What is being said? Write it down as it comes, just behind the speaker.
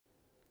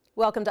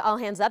Welcome to All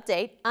Hands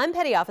Update. I'm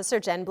Petty Officer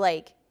Jen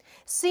Blake.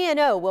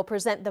 CNO will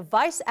present the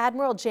Vice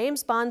Admiral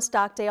James Bond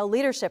Stockdale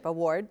Leadership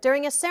Award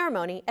during a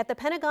ceremony at the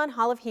Pentagon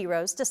Hall of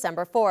Heroes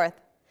December 4th.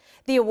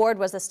 The award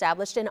was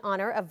established in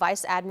honor of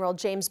Vice Admiral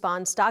James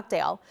Bond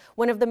Stockdale,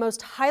 one of the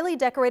most highly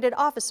decorated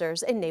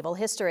officers in naval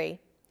history.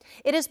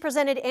 It is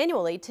presented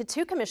annually to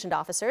two commissioned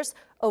officers,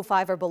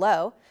 05 or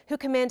below, who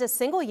command a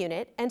single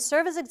unit and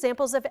serve as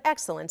examples of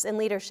excellence in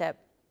leadership.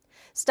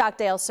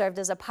 Stockdale served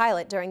as a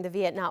pilot during the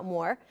Vietnam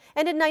War,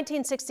 and in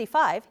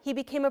 1965, he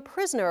became a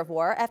prisoner of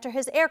war after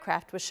his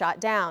aircraft was shot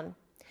down.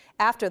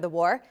 After the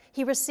war,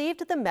 he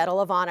received the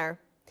Medal of Honor.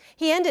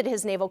 He ended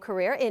his naval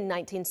career in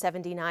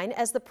 1979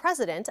 as the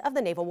president of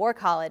the Naval War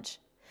College.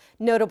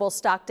 Notable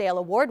Stockdale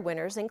Award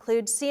winners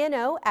include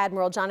CNO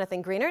Admiral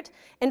Jonathan Greenert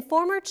and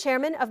former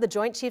chairman of the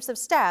Joint Chiefs of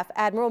Staff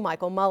Admiral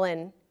Michael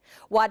Mullen.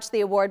 Watch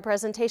the award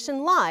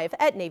presentation live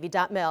at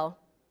Navy.mil.